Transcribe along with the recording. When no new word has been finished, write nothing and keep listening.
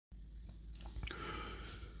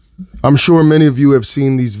I'm sure many of you have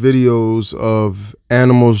seen these videos of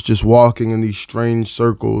animals just walking in these strange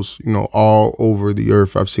circles, all over the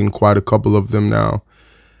earth. I've seen quite a couple of them now.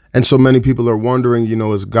 And so many people are wondering,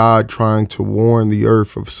 is God trying to warn the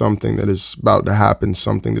earth of something that is about to happen,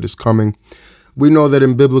 something that is coming? We know that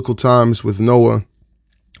in biblical times with Noah,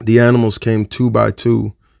 the animals came two by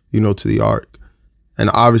two, to the ark. And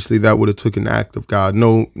obviously that would have took an act of God.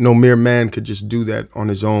 No mere man could just do that on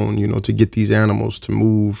his own, to get these animals to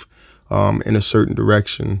move in a certain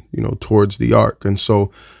direction, towards the ark. And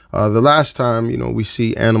so the last time, we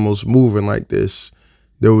see animals moving like this,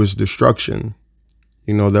 there was destruction,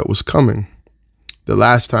 that was coming. The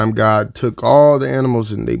last time God took all the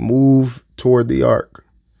animals and they moved toward the ark,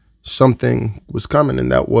 something was coming,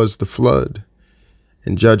 and that was the flood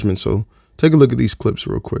and judgment. So take a look at these clips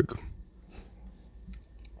real quick.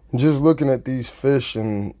 Just looking at these fish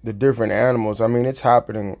and the different animals, I mean, it's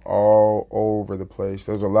happening all over the place.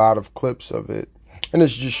 There's a lot of clips of it, and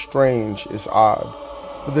it's just strange. It's odd.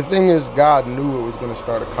 But the thing is, God knew it was going to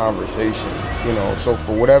start a conversation, so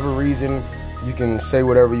for whatever reason, you can say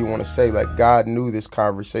whatever you want to say. Like, God knew this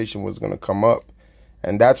conversation was going to come up,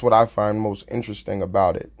 and that's what I find most interesting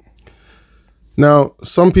about it. Now,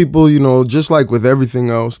 some people, just like with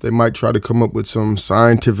everything else, they might try to come up with some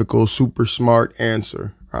scientifical, super smart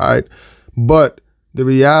answer. Right. But the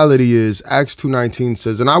reality is Acts 2:19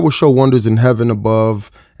 says, "And I will show wonders in heaven above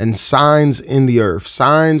and signs in the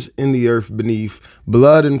earth beneath,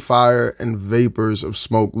 blood and fire and vapors of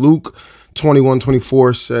smoke." Luke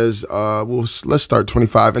 21:24 says, let's start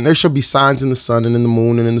 25. "And there shall be signs in the sun and in the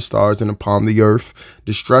moon and in the stars and upon the earth,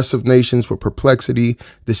 distress of nations with perplexity,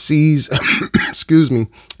 the seas,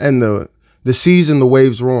 and the seas and the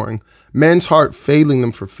waves roaring. Men's heart failing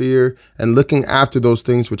them for fear, and looking after those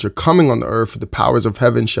things which are coming on the earth, for the powers of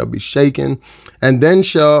heaven shall be shaken. And then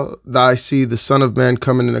shall thou see the Son of Man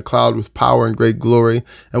coming in a cloud with power and great glory.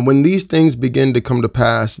 And when these things begin to come to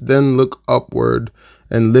pass, then look upward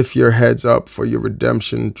and lift your heads up, for your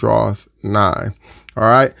redemption draweth nigh." All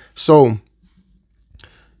right. So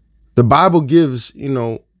the Bible gives,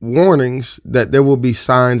 warnings that there will be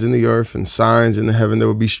signs in the earth and signs in the heaven. There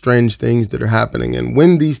will be strange things that are happening. And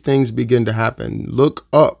when these things begin to happen, look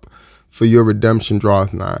up, for your redemption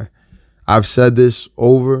draweth nigh. I've said this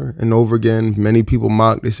over and over again. Many people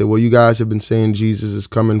mock. They say, well, you guys have been saying Jesus is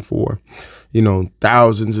coming for,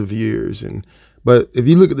 thousands of years. But if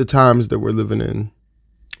you look at the times that we're living in,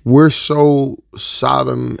 we're so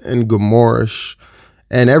Sodom and Gomorrah-ish.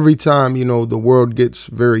 And every time, the world gets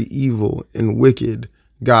very evil and wicked,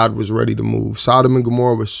 God was ready to move. Sodom and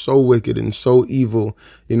Gomorrah was so wicked and so evil,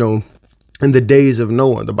 in the days of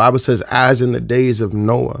Noah. The Bible says, as in the days of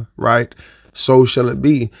Noah, right? So shall it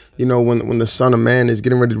be, when the Son of Man is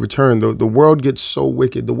getting ready to return. The world gets so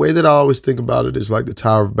wicked. The way that I always think about it is like the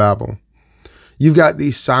Tower of Babel. You've got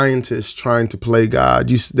these scientists trying to play God.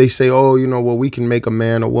 They say, oh, well, we can make a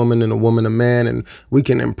man a woman and a woman a man, and we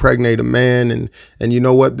can impregnate a man. And you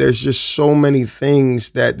know what? There's just so many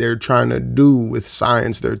things that they're trying to do with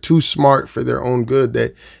science. They're too smart for their own good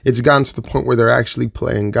that it's gotten to the point where they're actually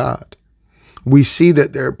playing God. We see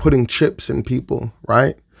that they're putting chips in people,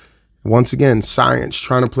 right? Once again, science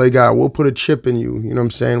trying to play God. We'll put a chip in you, what I'm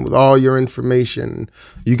saying, with all your information.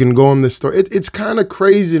 You can go on this store. It's kind of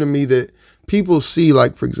crazy to me that people see,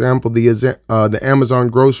 like, for example, the Amazon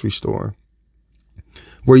grocery store,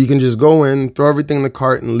 where you can just go in, throw everything in the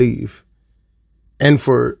cart and leave. And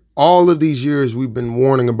for all of these years, we've been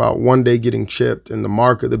warning about one day getting chipped and the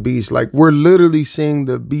mark of the beast. Like, we're literally seeing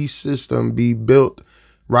the beast system be built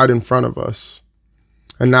right in front of us.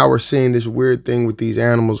 And now we're seeing this weird thing with these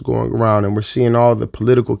animals going around, and we're seeing all the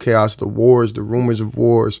political chaos, the wars, the rumors of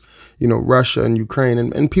wars, Russia and Ukraine,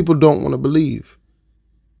 and people don't want to believe.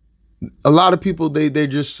 A lot of people, they're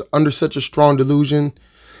just under such a strong delusion.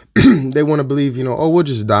 They want to believe, oh, we'll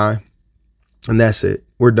just die and that's it.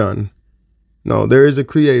 We're done. No, there is a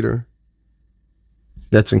creator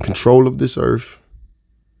that's in control of this earth,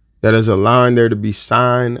 that is allowing there to be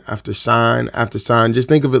sign after sign after sign. Just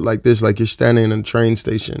think of it like this, like you're standing in a train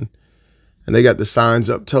station and they got the signs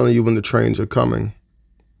up telling you when the trains are coming.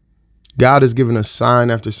 God has given us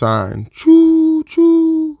sign after sign. Choo,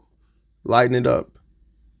 choo. Lighten it up.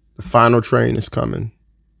 The final train is coming.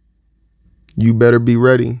 You better be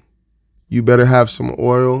ready. You better have some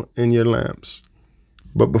oil in your lamps.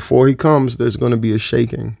 But before he comes, there's going to be a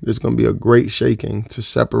shaking. There's going to be a great shaking to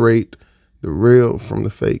separate the real from the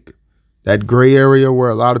fake. That gray area where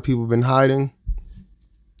a lot of people have been hiding,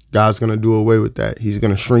 God's going to do away with that. He's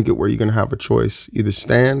going to shrink it where you're going to have a choice. Either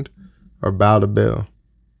stand or bow to Baal.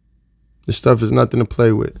 This stuff is nothing to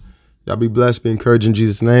play with. Y'all be blessed. Be encouraged in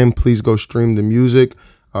Jesus' name. Please go stream the music.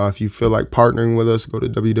 If you feel like partnering with us, go to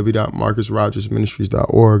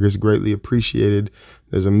www.marcusrogersministries.org. It's greatly appreciated.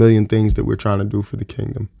 There's a million things that we're trying to do for the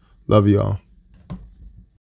kingdom. Love y'all.